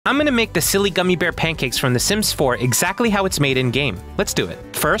I'm gonna make the silly gummy bear pancakes from The Sims 4 exactly how it's made in-game. Let's do it.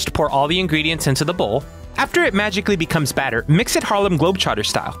 First, pour all the ingredients into the bowl. After it magically becomes batter, mix it Harlem Globetrotter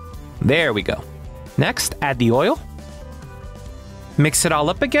style. There we go. Next, add the oil. Mix it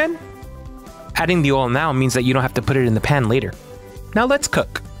all up again. Adding the oil now means that you don't have to put it in the pan later. Now let's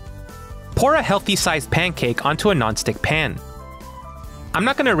cook. Pour a healthy-sized pancake onto a non-stick pan. I'm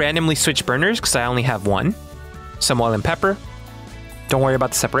not gonna randomly switch burners because I only have one. Some oil and pepper. Don't worry about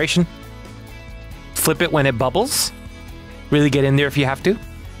the separation. Flip it when it bubbles. Really get in there if you have to.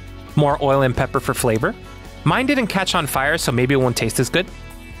 More oil and pepper for flavor. Mine didn't catch on fire, so maybe it won't taste as good.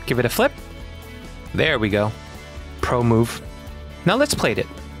 Give it a flip. There we go. Pro move. Now let's plate it.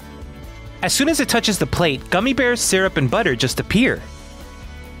 As soon as it touches the plate, gummy bears, syrup, and butter just appear.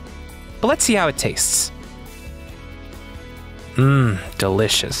 But let's see how it tastes. Mmm,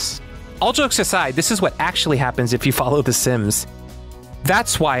 delicious. All jokes aside, this is what actually happens if you follow The Sims.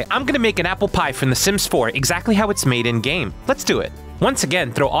 That's why I'm gonna make an apple pie from The Sims 4 exactly how it's made in-game. Let's do it. Once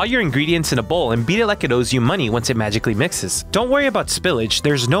again, throw all your ingredients in a bowl and beat it like it owes you money once it magically mixes. Don't worry about spillage,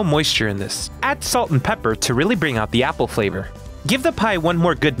 there's no moisture in this. Add salt and pepper to really bring out the apple flavor. Give the pie one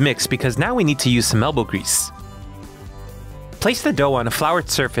more good mix because now we need to use some elbow grease. Place the dough on a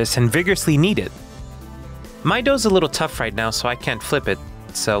floured surface and vigorously knead it. My dough's a little tough right now, so I can't flip it,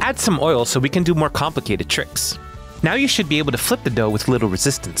 so add some oil so we can do more complicated tricks. Now you should be able to flip the dough with little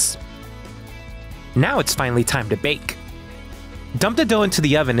resistance. Now it's finally time to bake. Dump the dough into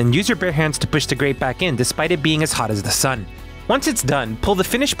the oven and use your bare hands to push the grate back in despite it being as hot as the sun. Once it's done, pull the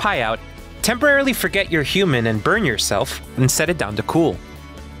finished pie out, temporarily forget you're human and burn yourself, and set it down to cool.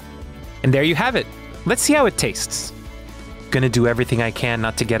 And there you have it. Let's see how it tastes. Gonna do everything I can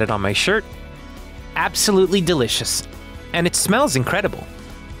not to get it on my shirt. Absolutely delicious. And it smells incredible.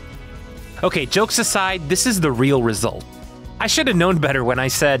 Okay, jokes aside, this is the real result. I should have known better when I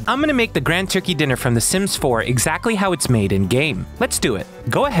said, I'm gonna make the grand turkey dinner from The Sims 4 exactly how it's made in-game. Let's do it.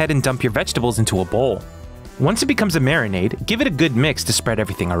 Go ahead and dump your vegetables into a bowl. Once it becomes a marinade, give it a good mix to spread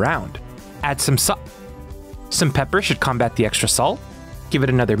everything around. Add some salt. Some pepper should combat the extra salt. Give it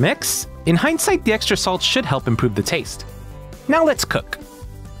another mix. In hindsight, the extra salt should help improve the taste. Now let's cook.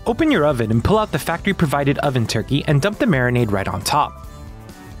 Open your oven and pull out the factory-provided oven turkey and dump the marinade right on top.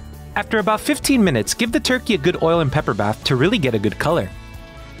 After about 15 minutes, give the turkey a good oil and pepper bath to really get a good color.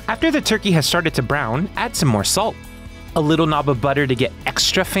 After the turkey has started to brown, add some more salt. A little knob of butter to get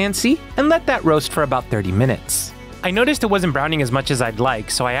extra fancy, and let that roast for about 30 minutes. I noticed it wasn't browning as much as I'd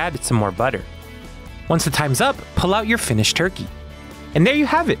like, so I added some more butter. Once the time's up, pull out your finished turkey. And there you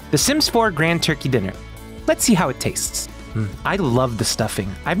have it, The Sims 4 Grand Turkey Dinner. Let's see how it tastes. I love the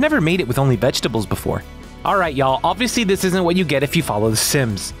stuffing. I've never made it with only vegetables before. Alright y'all, obviously this isn't what you get if you follow The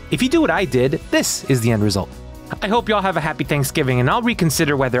Sims. If you do what I did, this is the end result. I hope y'all have a happy Thanksgiving and I'll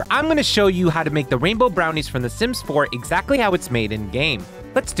reconsider whether I'm gonna show you how to make the rainbow brownies from The Sims 4 exactly how it's made in-game.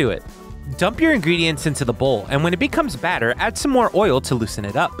 Let's do it. Dump your ingredients into the bowl and when it becomes batter, add some more oil to loosen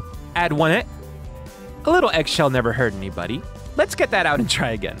it up. Add one egg. A little eggshell never hurt anybody. Let's get that out and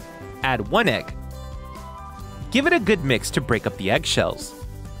try again. Add one egg. Give it a good mix to break up the eggshells.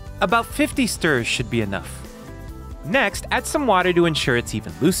 About 50 stirs should be enough. Next, add some water to ensure it's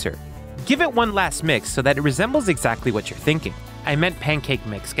even looser. Give it one last mix so that it resembles exactly what you're thinking. I meant pancake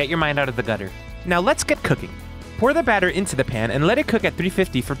mix, get your mind out of the gutter. Now let's get cooking. Pour the batter into the pan and let it cook at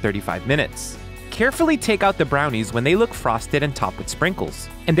 350 for 35 minutes. Carefully take out the brownies when they look frosted and topped with sprinkles.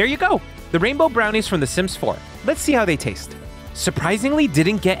 And there you go, the rainbow brownies from The Sims 4. Let's see how they taste. Surprisingly,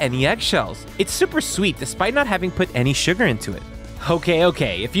 didn't get any eggshells. It's super sweet despite not having put any sugar into it.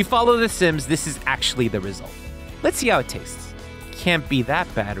 Okay, if you follow The Sims, this is actually the result. Let's see how it tastes. Can't be that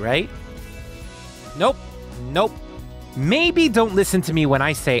bad, right? Nope. Maybe don't listen to me when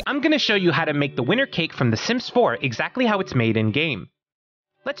I say I'm gonna show you how to make the winner cake from The Sims 4 exactly how it's made in-game.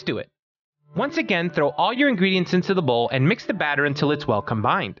 Let's do it. Once again, throw all your ingredients into the bowl and mix the batter until it's well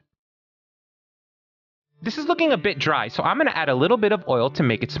combined. This is looking a bit dry, so I'm gonna add a little bit of oil to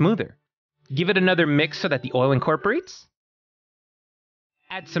make it smoother. Give it another mix so that the oil incorporates.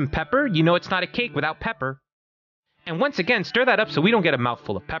 Add some pepper, you know it's not a cake without pepper. And once again, stir that up so we don't get a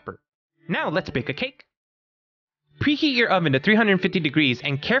mouthful of pepper. Now let's bake a cake. Preheat your oven to 350 degrees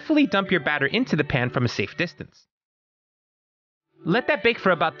and carefully dump your batter into the pan from a safe distance. Let that bake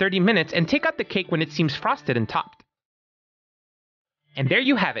for about 30 minutes and take out the cake when it seems frosted and topped. And there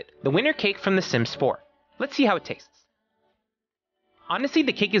you have it, the winner cake from The Sims 4. Let's see how it tastes. Honestly,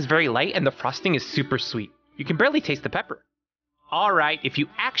 the cake is very light and the frosting is super sweet. You can barely taste the pepper. Alright, if you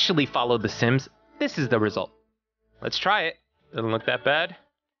actually follow The Sims, this is the result. Let's try it. Doesn't look that bad.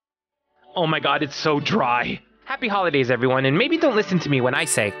 Oh my god, it's so dry. Happy holidays, everyone, and maybe don't listen to me when I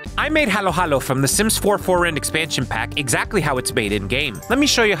say, I made Halo Halo from the Sims 4 4-end expansion pack exactly how it's made in-game. Let me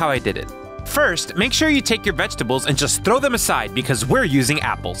show you how I did it. First, make sure you take your vegetables and just throw them aside because we're using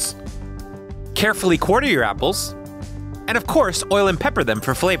apples. Carefully quarter your apples, and of course, oil and pepper them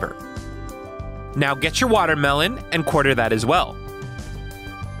for flavor. Now get your watermelon and quarter that as well.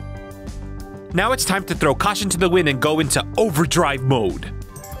 Now it's time to throw caution to the wind and go into overdrive mode.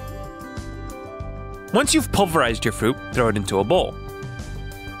 Once you've pulverized your fruit, throw it into a bowl.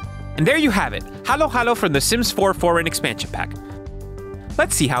 And there you have it, Halo Halo from the Sims 4 4-end expansion pack.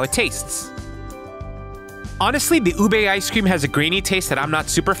 Let's see how it tastes. Honestly, the ube ice cream has a grainy taste that I'm not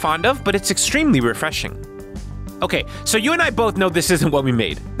super fond of, but it's extremely refreshing. Okay, so you and I both know this isn't what we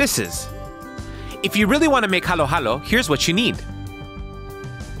made. This is. If you really want to make Halo Halo, here's what you need.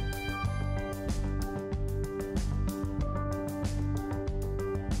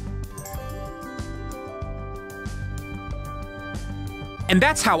 And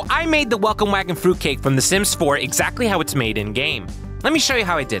that's how I made the Welcome Wagon fruitcake from The Sims 4 exactly how it's made in-game. Let me show you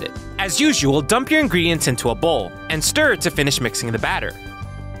how I did it. As usual, dump your ingredients into a bowl and stir to finish mixing the batter.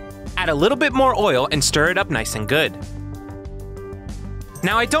 Add a little bit more oil and stir it up nice and good.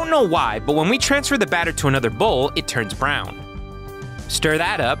 Now I don't know why, but when we transfer the batter to another bowl, it turns brown. Stir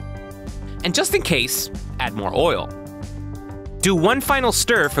that up, and just in case, add more oil. Do one final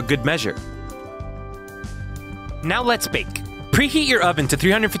stir for good measure. Now let's bake. Preheat your oven to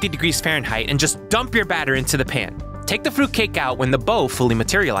 350 degrees Fahrenheit and just dump your batter into the pan. Take the fruitcake out when the bow fully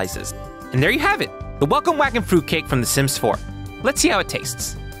materializes. And there you have it, the Welcome Wagon fruitcake from The Sims 4. Let's see how it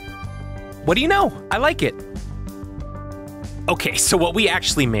tastes. What do you know? I like it. Okay, so what we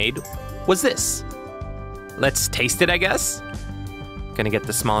actually made was this. Let's taste it, I guess. Gonna get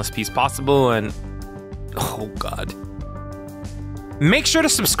the smallest piece possible and... oh god. Make sure to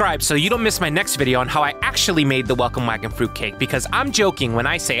subscribe so you don't miss my next video on how I actually made the Welcome Wagon fruitcake, because I'm joking when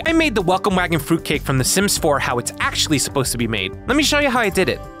I say I made the Welcome Wagon fruitcake from The Sims 4 how it's actually supposed to be made. Let me show you how I did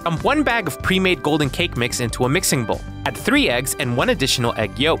it. Dump 1 bag of pre-made golden cake mix into a mixing bowl. Add 3 eggs and 1 additional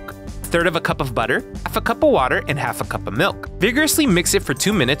egg yolk. 1/3 cup of butter, 1/2 cup of water, and 1/2 cup of milk. Vigorously mix it for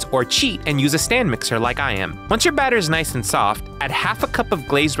 2 minutes or cheat and use a stand mixer like I am. Once your batter is nice and soft, add 1/2 cup of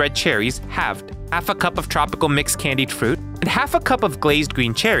glazed red cherries, halved, 1/2 cup of tropical mixed candied fruit, and 1/2 cup of glazed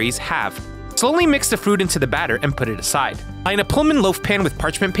green cherries, halved. Slowly mix the fruit into the batter and put it aside. Line a Pullman loaf pan with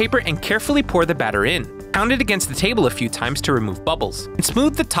parchment paper and carefully pour the batter in. Pound it against the table a few times to remove bubbles, and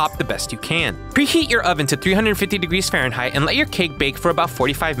smooth the top the best you can. Preheat your oven to 350 degrees Fahrenheit and let your cake bake for about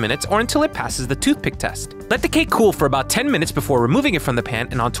 45 minutes or until it passes the toothpick test. Let the cake cool for about 10 minutes before removing it from the pan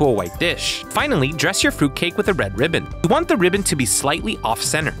and onto a white dish. Finally, dress your fruitcake with a red ribbon. You want the ribbon to be slightly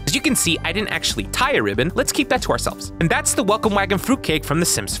off-center. As you can see, I didn't actually tie a ribbon. Let's keep that to ourselves. And that's the Welcome Wagon fruitcake from The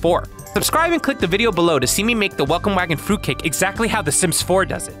Sims 4. Subscribe and click the video below to see me make the Welcome Wagon fruitcake exactly how The Sims 4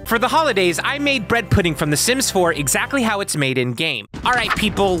 does it. For the holidays, I made bread pudding from The Sims 4 exactly how it's made in-game. Alright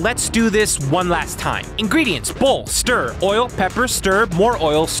people, let's do this one last time. Ingredients: bowl, stir, oil, pepper, stir, more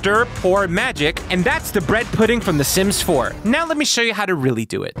oil, stir, pour, magic, and that's the bread pudding from The Sims 4. Now let me show you how to really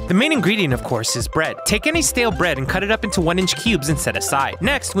do it. The main ingredient, of course, is bread. Take any stale bread and cut it up into 1-inch cubes and set aside.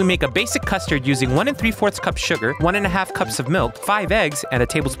 Next, we make a basic custard using 1 3/4 cups sugar, 1 1/2 cups of milk, 5 eggs, and a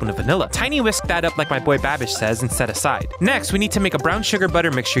tablespoon of vanilla. Tiny whisk that up like my boy Babish says and set aside. Next, we need to make a brown sugar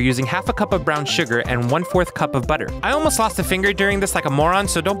butter mixture using 1/2 cup of brown sugar and 1/4 cup of butter. I almost lost a finger during this like a moron,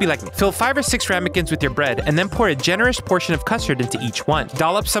 so don't be like me. Fill 5 or 6 ramekins with your bread and then pour a generous portion of custard into each one.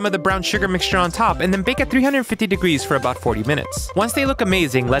 Dollop some of the brown sugar mixture on top and then bake at 350 degrees for about 40 minutes. Once they look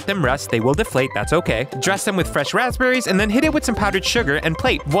amazing, let them rest. They will deflate, that's okay. Dress them with fresh raspberries and then hit it with some powdered sugar and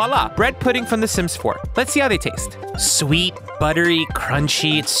plate. Voila! Bread pudding from The Sims 4. Let's see how they taste. Sweet, buttery,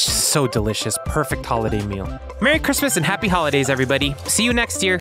 crunchy, it's just so delicious. Perfect holiday meal. Merry Christmas and happy holidays, everybody. See you next year.